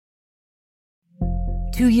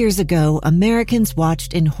2 years ago, Americans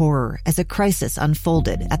watched in horror as a crisis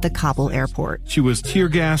unfolded at the Kabul airport. She was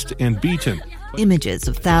tear-gassed and beaten. Images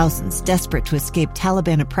of thousands desperate to escape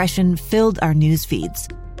Taliban oppression filled our news feeds.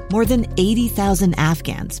 More than 80,000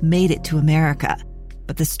 Afghans made it to America.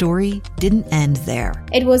 But the story didn't end there.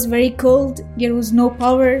 It was very cold. There was no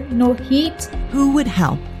power, no heat. Who would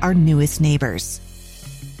help our newest neighbors?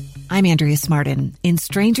 I'm Andrea Smartin. In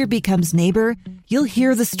Stranger Becomes Neighbor, you'll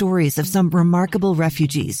hear the stories of some remarkable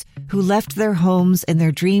refugees who left their homes and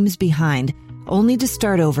their dreams behind, only to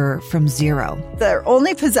start over from zero. Their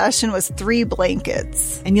only possession was 3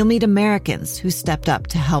 blankets. And you'll meet Americans who stepped up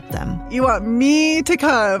to help them. You want me to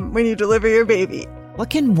come when you deliver your baby. What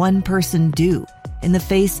can one person do in the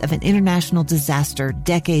face of an international disaster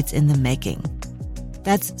decades in the making?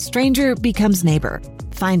 That's Stranger Becomes Neighbor.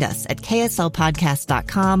 Find us at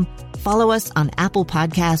kslpodcast.com. Follow us on Apple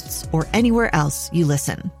Podcasts or anywhere else you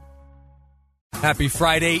listen. Happy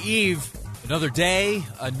Friday Eve. Another day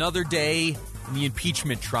in the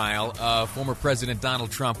impeachment trial of former President Donald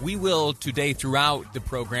Trump. We will today throughout the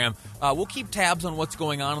program, we'll keep tabs on what's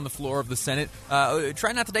going on the floor of the Senate.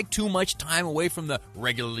 Try not to take too much time away from the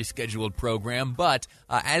regularly scheduled program, but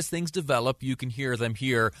as things develop, you can hear them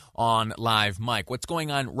here on Live Mic. What's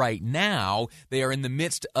going on right now, they are in the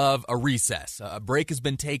midst of a recess. A break has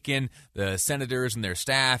been taken. The senators and their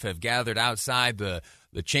staff have gathered outside the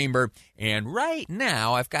chamber, and right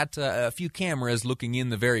now I've got a few cameras looking in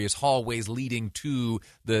the various hallways leading to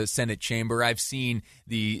the Senate chamber. I've seen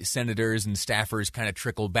the senators and staffers kind of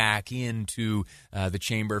trickle back into the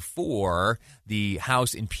chamber for the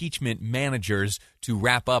House impeachment managers to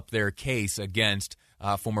wrap up their case against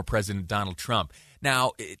former President Donald Trump.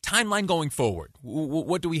 Now, timeline going forward,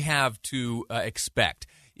 what do we have to expect?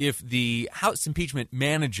 If the House impeachment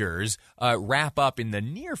managers wrap up in the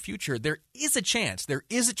near future, there is a chance that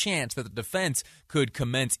the defense could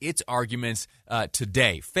commence its arguments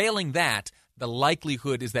today. Failing that, the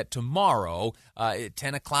likelihood is that tomorrow, at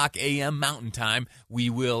 10 o'clock a.m. Mountain Time, we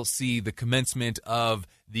will see the commencement of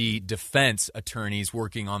the defense attorneys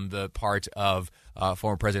working on the part of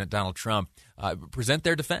former President Donald Trump present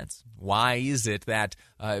their defense. Why is it that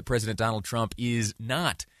President Donald Trump is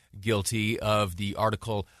not guilty of the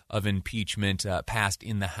article of impeachment passed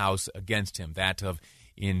in the House against him, that of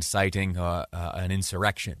inciting an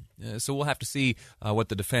insurrection? So we'll have to see what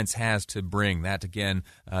the defense has to bring. That, again,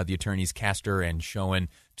 the attorneys Castor and Schoen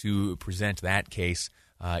to present that case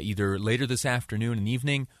either later this afternoon and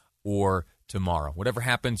evening or tomorrow. Whatever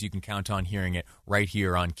happens, you can count on hearing it right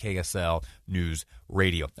here on KSL News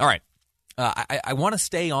Radio. All right. I want to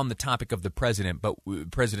stay on the topic of the president, but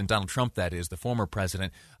President Donald Trump, that is, the former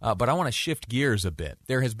president, but I want to shift gears a bit.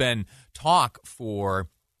 There has been talk for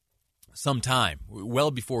some time, well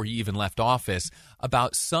before he even left office,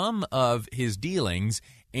 about some of his dealings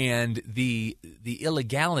and the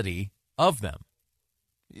illegality of them.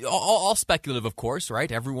 All speculative, of course, right?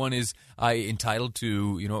 Everyone is entitled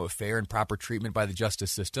to, a fair and proper treatment by the justice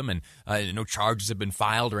system, and no charges have been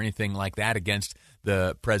filed or anything like that against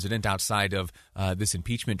the president outside of this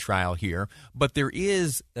impeachment trial here. But there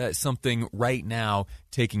is something right now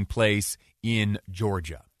taking place in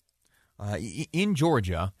Georgia. In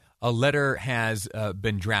Georgia, a letter has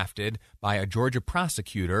been drafted by a Georgia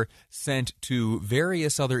prosecutor sent to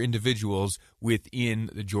various other individuals within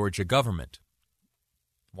the Georgia government.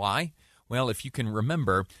 Why? Well, if you can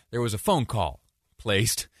remember, there was a phone call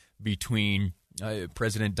placed between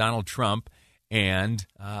President Donald Trump and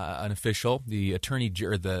an official, the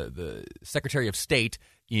the Secretary of State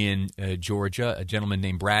in Georgia, a gentleman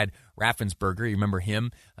named Brad Raffensperger. You remember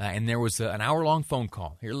him? And there was an hour-long phone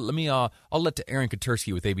call. Here, I'll let Aaron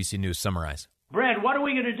Katursky with ABC News summarize. Brad, what are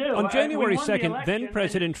we going to do? On January 2nd,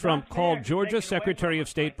 then-President Trump called Georgia Secretary of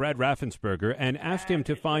State Brad Raffensperger and asked him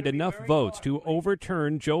to find enough votes to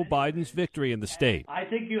overturn Joe Biden's victory in the state. I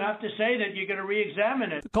think you have to say that you're going to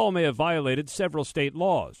re-examine it. The call may have violated several state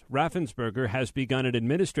laws. Raffensperger has begun an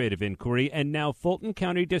administrative inquiry, and now Fulton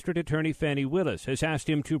County District Attorney Fani Willis has asked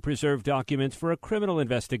him to preserve documents for a criminal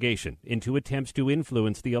investigation into attempts to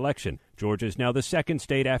influence the election. Georgia is now the second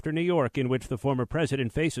state after New York in which the former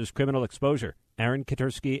president faces criminal exposure. Aaron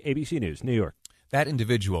Katursky, ABC News, New York. That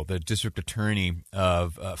individual, the district attorney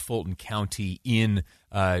of Fulton County in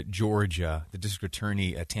Georgia, the district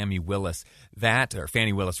attorney Fani Willis, that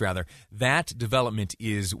development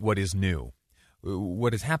is what is new.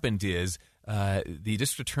 What has happened is the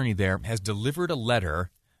district attorney there has delivered a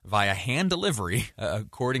letter via hand delivery,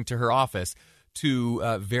 according to her office,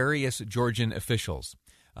 to various Georgian officials,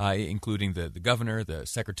 including the governor, the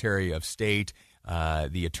secretary of state,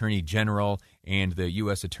 the attorney general, and the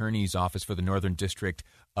U.S. Attorney's Office for the Northern District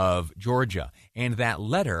of Georgia. And that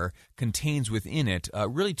letter contains within it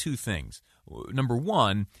really two things. Number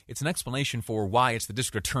one, it's an explanation for why it's the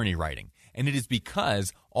district attorney writing. And it is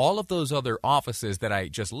because all of those other offices that I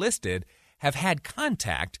just listed have had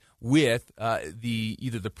contact with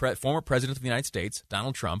either the former president of the United States,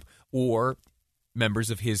 Donald Trump, or members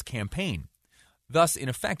of his campaign, thus, in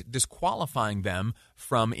effect, disqualifying them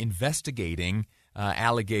from investigating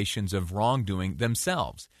allegations of wrongdoing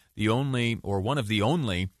themselves. The only, or one of the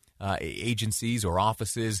only, agencies or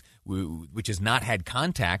offices which has not had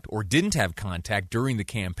contact or didn't have contact during the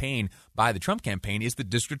campaign by the Trump campaign is the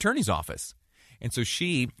district attorney's office. And so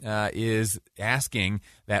she is asking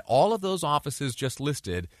that all of those offices just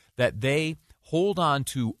listed, that they hold on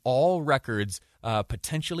to all records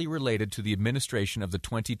potentially related to the administration of the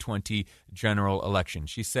 2020 general election.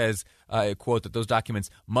 She says, quote, that those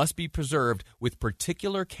documents must be preserved with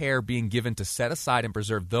particular care being given to set aside and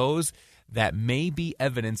preserve those that may be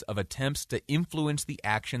evidence of attempts to influence the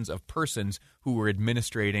actions of persons who were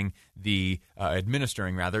administering the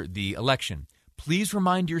election. Please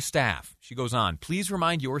remind your staff, she goes on, please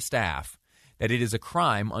remind your staff that it is a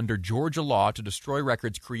crime under Georgia law to destroy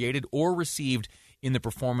records created or received in the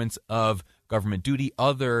performance of government duty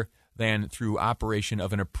other than through operation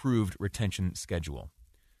of an approved retention schedule.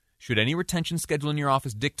 Should any retention schedule in your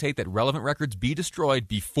office dictate that relevant records be destroyed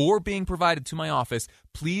before being provided to my office,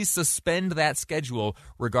 please suspend that schedule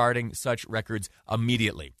regarding such records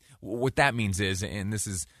immediately. What that means is, and this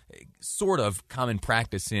is sort of common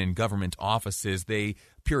practice in government offices, they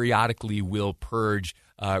periodically will purge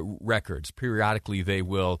records. Periodically, they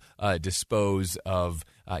will dispose of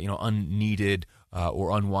unneeded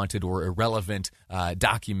or unwanted or irrelevant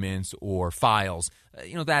documents or files.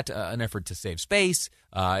 An effort to save space,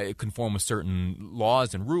 conform with certain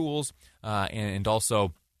laws and rules, and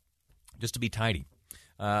also just to be tidy.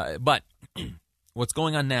 But what's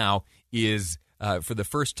going on now is, for the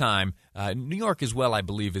first time, New York as well, I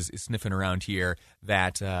believe, is sniffing around here,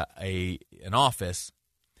 that an office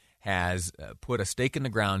has put a stake in the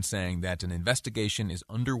ground saying that an investigation is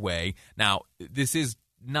underway. Now, this is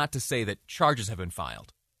not to say that charges have been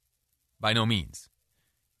filed. By no means.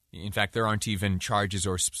 In fact, there aren't even charges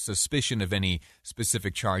or suspicion of any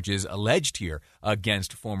specific charges alleged here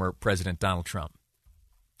against former President Donald Trump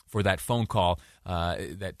for that phone call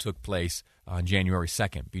that took place on January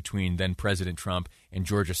 2nd between then President Trump and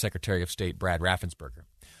Georgia Secretary of State Brad Raffensperger.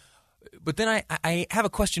 But then I have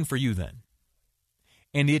a question for you then.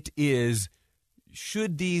 And it is,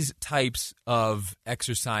 should these types of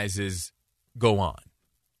exercises go on?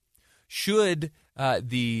 Should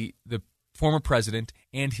the former president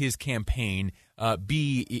and his campaign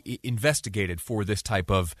be investigated for this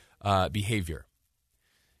type of behavior?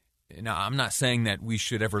 Now, I'm not saying that we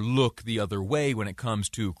should ever look the other way when it comes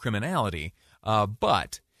to criminality,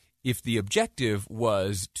 but if the objective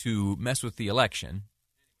was to mess with the election,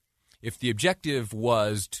 if the objective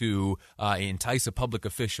was to entice a public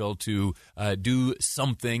official to do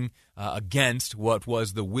something against what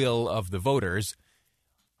was the will of the voters,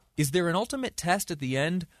 is there an ultimate test at the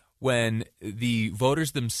end when the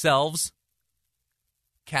voters themselves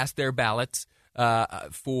cast their ballots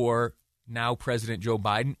for now President Joe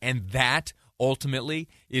Biden, and that ultimately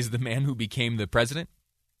is the man who became the president?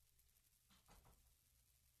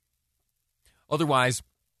 Otherwise,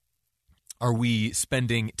 are we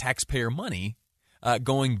spending taxpayer money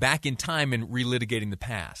going back in time and relitigating the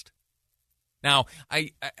past? Now,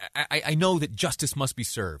 I know that justice must be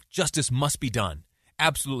served. Justice must be done.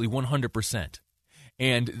 Absolutely, 100%.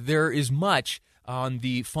 And there is much on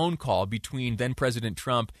the phone call between then President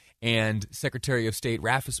Trump and Secretary of State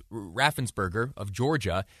Raffensperger of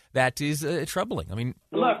Georgia that is troubling. I mean,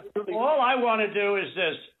 look, all I want to do is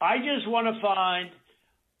this. I just want to find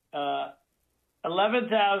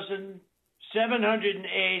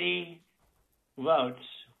 11,780 votes,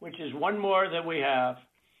 which is one more than we have,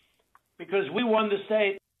 because we won the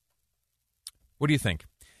state. What do you think?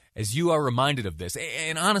 As you are reminded of this,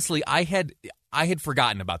 and honestly, I had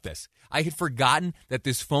forgotten about this. I had forgotten that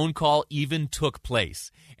this phone call even took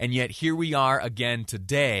place. And yet here we are again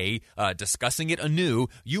today discussing it anew.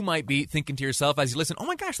 You might be thinking to yourself as you listen, oh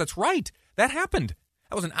my gosh, that's right. That happened.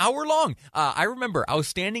 That was an hour long. I remember I was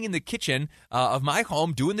standing in the kitchen of my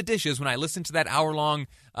home doing the dishes when I listened to that hour-long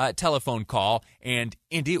telephone call, and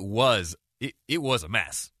it was a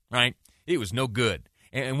mess, right? It was no good.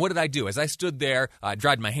 And what did I do? As I stood there, I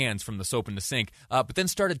dried my hands from the soap in the sink, but then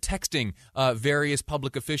started texting various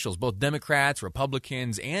public officials, both Democrats,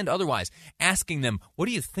 Republicans, and otherwise, asking them, what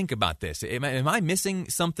do you think about this? Am I missing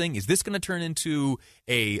something? Is this going to turn into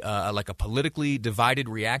a politically divided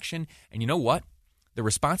reaction? And you know what? The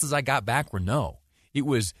responses I got back were no. It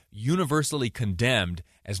was universally condemned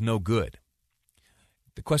as no good.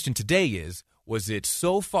 The question today is, was it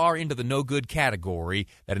so far into the no good category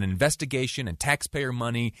that an investigation and taxpayer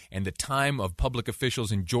money and the time of public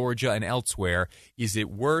officials in Georgia and elsewhere, is it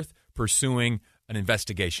worth pursuing an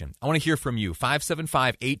investigation? I want to hear from you.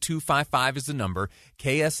 575-8255 is the number.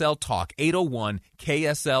 KSL Talk,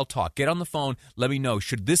 801-KSL Talk. Get on the phone. Let me know.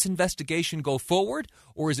 Should this investigation go forward,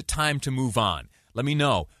 or is it time to move on? Let me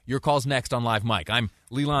know. Your call's next on Live Mike. I'm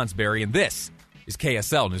Lee Lonsberry, and this is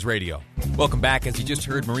KSL News Radio. Welcome back. As you just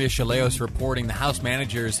heard Maria Chaleos reporting, the House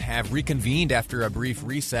managers have reconvened after a brief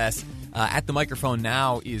recess. At the microphone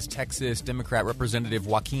now is Texas Democrat Representative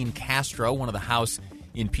Joaquin Castro, one of the House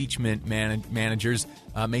impeachment managers,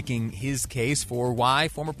 making his case for why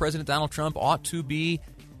former President Donald Trump ought to be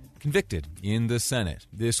convicted in the Senate.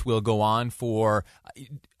 This will go on for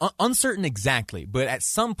uncertain exactly, but at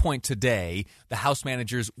some point today, the House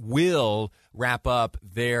managers will wrap up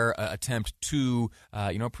their attempt to,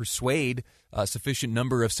 persuade a sufficient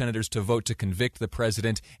number of senators to vote to convict the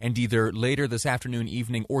president, and either later this afternoon,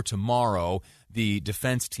 evening, or tomorrow, the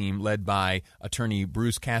defense team led by attorney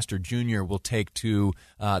Bruce Castor Jr. will take to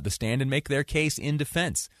the stand and make their case in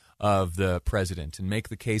defense of the president and make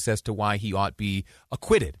the case as to why he ought be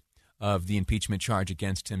acquitted of the impeachment charge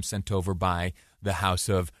against him sent over by the House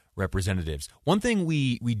of Representatives. One thing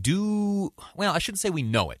we do, well, I shouldn't say we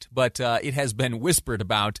know it, but it has been whispered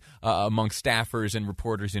about among staffers and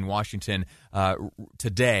reporters in Washington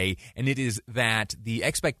today, and it is that the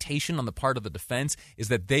expectation on the part of the defense is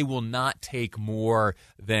that they will not take more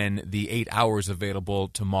than the 8 hours available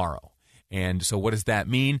tomorrow. And so what does that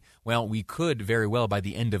mean? Well, we could very well, by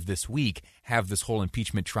the end of this week, have this whole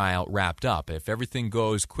impeachment trial wrapped up. If everything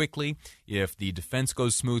goes quickly, if the defense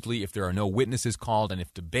goes smoothly, if there are no witnesses called, and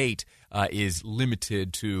if debate is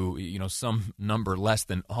limited to some number less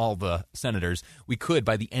than all the senators, we could,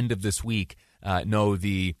 by the end of this week, know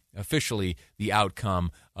officially the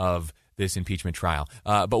outcome of this impeachment trial.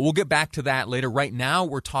 But we'll get back to that later. Right now,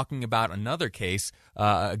 we're talking about another case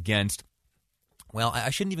against, well, I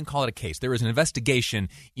shouldn't even call it a case. There is an investigation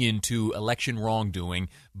into election wrongdoing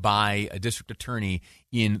by a district attorney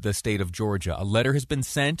in the state of Georgia. A letter has been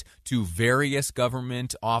sent to various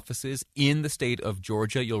government offices in the state of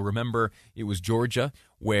Georgia. You'll remember it was Georgia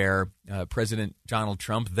where President Donald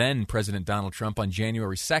Trump, then President Donald Trump, on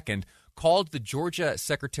January 2nd, called the Georgia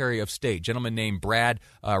Secretary of State, a gentleman named Brad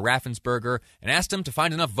Raffensperger, and asked him to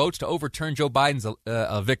find enough votes to overturn Joe Biden's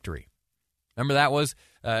victory. Remember that was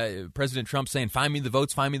President Trump saying, find me the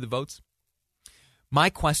votes, find me the votes? My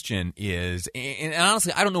question is, and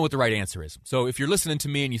honestly, I don't know what the right answer is. So if you're listening to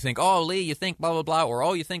me and you think, oh, Lee, you think blah, blah, blah, or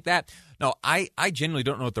oh, you think that. No, I genuinely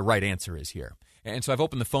don't know what the right answer is here. And so I've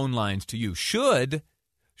opened the phone lines to you.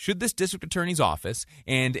 Should this district attorney's office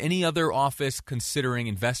and any other office considering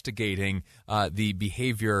investigating the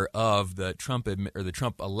behavior of the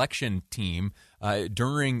Trump election team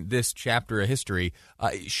during this chapter of history,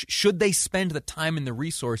 should they spend the time and the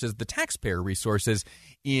resources, the taxpayer resources,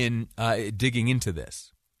 in digging into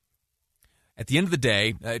this? At the end of the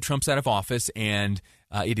day, Trump's out of office, and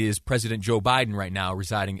it is President Joe Biden right now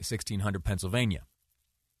residing at 1600 Pennsylvania.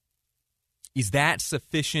 Is that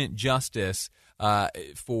sufficient justice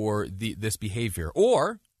for this behavior?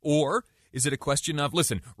 Or is it a question of,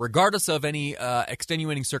 listen, regardless of any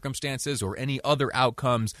extenuating circumstances or any other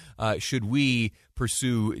outcomes, should we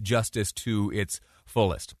pursue justice to its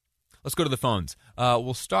fullest? Let's go to the phones.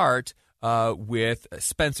 We'll start with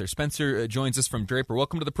Spencer. Spencer joins us from Draper.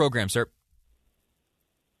 Welcome to the program, sir.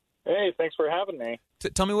 Hey, thanks for having me.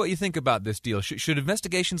 Tell me what you think about this deal. Should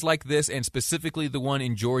investigations like this, and specifically the one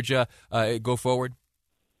in Georgia, go forward?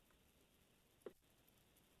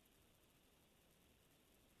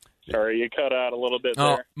 Sorry, you cut out a little bit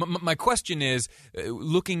there. My question is,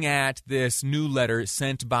 looking at this new letter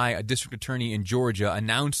sent by a district attorney in Georgia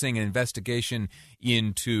announcing an investigation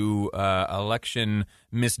into election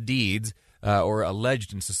misdeeds, or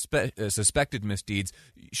alleged and suspected misdeeds,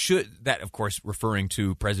 should that, of course, referring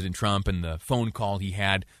to President Trump and the phone call he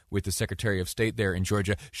had with the Secretary of State there in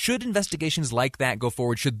Georgia, should investigations like that go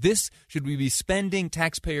forward? Should we be spending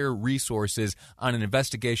taxpayer resources on an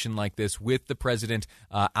investigation like this with the president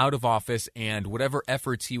out of office, and whatever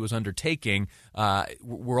efforts he was undertaking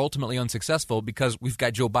were ultimately unsuccessful because we've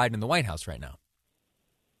got Joe Biden in the White House right now?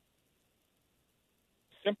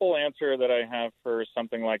 Simple answer that I have for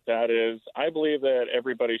something like that is I believe that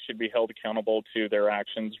everybody should be held accountable to their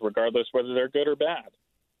actions, regardless whether they're good or bad.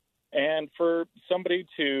 And for somebody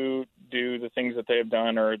to do the things that they've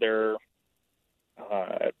done, or their,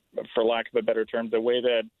 for lack of a better term, the way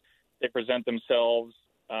that they present themselves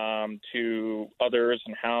to others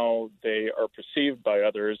and how they are perceived by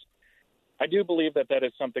others, I do believe that that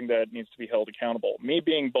is something that needs to be held accountable. Me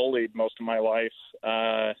being bullied most of my life,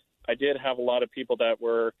 I did have a lot of people that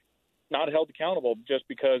were not held accountable just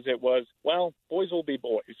because it was, well, boys will be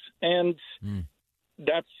boys. And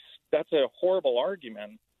that's a horrible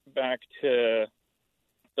argument back to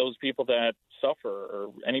those people that suffer,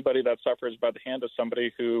 or anybody that suffers by the hand of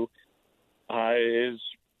somebody who is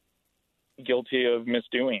guilty of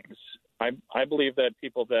misdoings. I believe that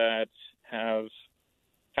people that have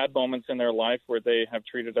had moments in their life where they have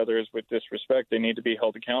treated others with disrespect, they need to be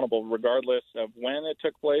held accountable regardless of when it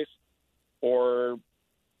took place or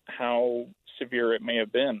how severe it may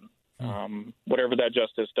have been. Whatever that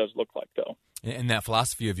justice does look like, though. And that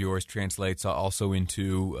philosophy of yours translates also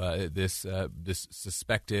into this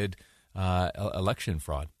suspected election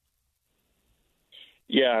fraud.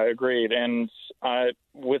 Yeah, agreed. And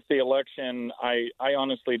with the election, I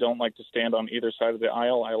honestly don't like to stand on either side of the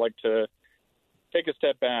aisle. I like to take a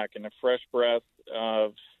step back and a fresh breath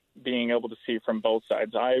of being able to see from both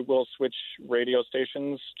sides. I will switch radio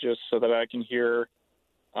stations just so that I can hear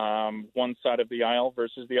one side of the aisle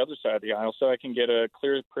versus the other side of the aisle, so I can get a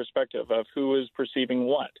clear perspective of who is perceiving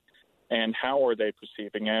what and how are they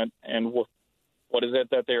perceiving it, and what is it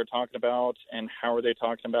that they are talking about and how are they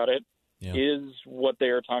talking about it. Yeah. Is what they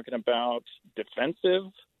are talking about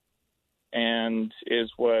defensive, and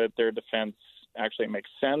is what their defense actually makes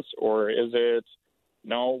sense, or is it,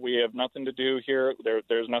 no, we have nothing to do here,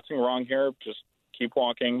 there's nothing wrong here, just keep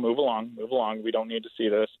walking, move along, we don't need to see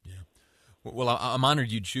this. Yeah. Well, I'm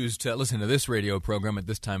honored you choose to listen to this radio program at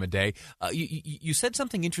this time of day. You said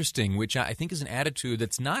something interesting, which I think is an attitude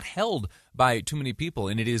that's not held by too many people,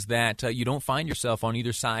 and it is that you don't find yourself on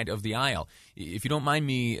either side of the aisle. If you don't mind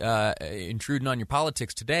me intruding on your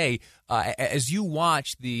politics today, as you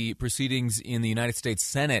watch the proceedings in the United States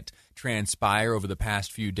Senate transpire over the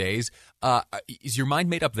past few days, is your mind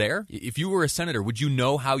made up there? If you were a senator, would you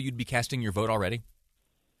know how you'd be casting your vote already?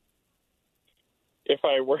 If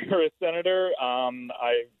I were a senator,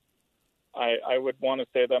 I would want to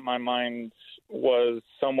say that my mind was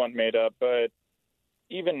somewhat made up. But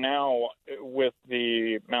even now, with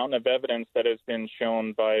the mountain of evidence that has been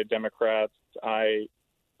shown by Democrats, I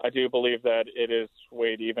do believe that it is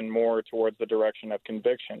swayed even more towards the direction of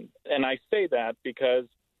conviction. And I say that because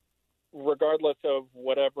regardless of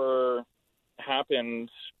whatever happened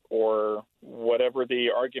or whatever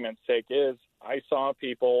the argument's sake is, I saw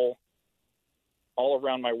people all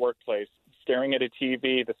around my workplace staring at a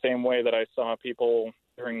TV the same way that I saw people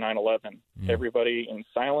during 9/11. Everybody in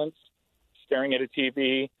silence, staring at a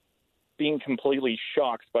TV, being completely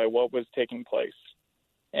shocked by what was taking place.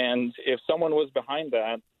 And if someone was behind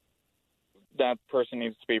that, that person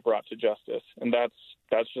needs to be brought to justice. And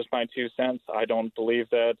that's just my 2 cents. I don't believe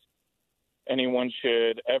that anyone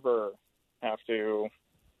should ever have to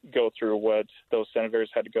go through what those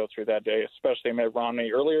senators had to go through that day, especially Mitt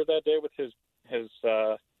Romney earlier that day with his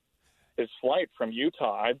flight from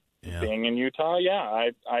Utah. Being in Utah,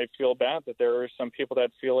 I feel bad that there are some people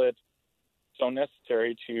that feel it so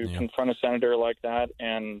necessary to confront a senator like that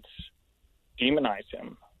and demonize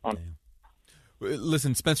him.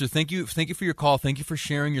 Listen, Spencer, thank you for your call. Thank you for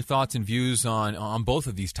sharing your thoughts and views on both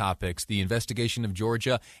of these topics, the investigation of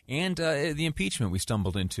Georgia and the impeachment we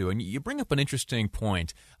stumbled into. And you bring up an interesting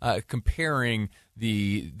point, comparing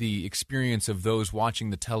the experience of those watching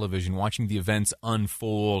the television, watching the events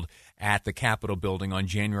unfold at the Capitol building on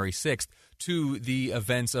January 6th to the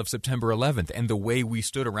events of September 11th and the way we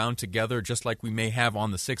stood around together, just like we may have on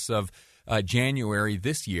the 6th of January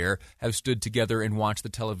this year, have stood together and watched the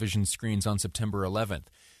television screens on September 11th.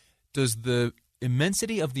 Does the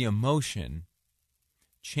immensity of the emotion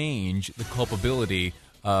change the culpability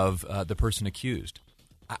of the person accused?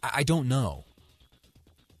 I don't know.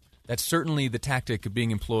 That's certainly the tactic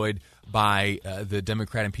being employed by the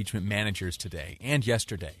Democrat impeachment managers today and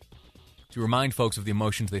yesterday to remind folks of the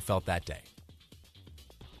emotions they felt that day.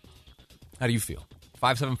 How do you feel?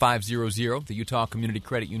 57500, the Utah Community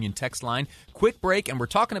Credit Union text line. Quick break, and we're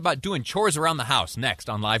talking about doing chores around the house next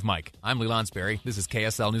on Live Mike. I'm Lee Lonsberry. This is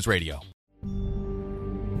KSL News Radio.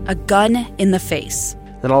 A gun in the face.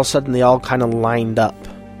 Then all of a sudden, they all kind of lined up.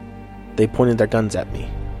 They pointed their guns at me.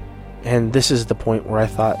 And this is the point where I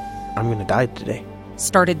thought, I'm going to die today.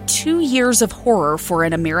 Started 2 years of horror for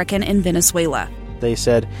an American in Venezuela. They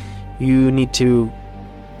said, you need to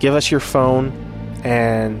give us your phone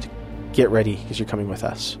and get ready because you're coming with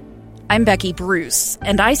us. I'm Becky Bruce,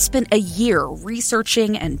 and I spent a year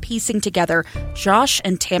researching and piecing together Josh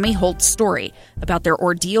and Tammy Holt's story about their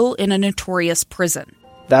ordeal in a notorious prison.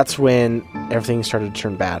 That's when everything started to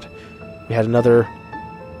turn bad. We had another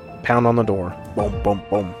pound on the door. Boom, boom,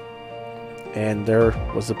 boom. And there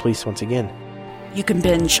was the police once again. You can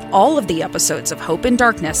binge all of the episodes of Hope in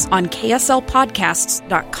Darkness on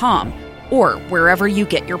KSLPodcasts.com or wherever you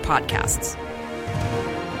get your podcasts.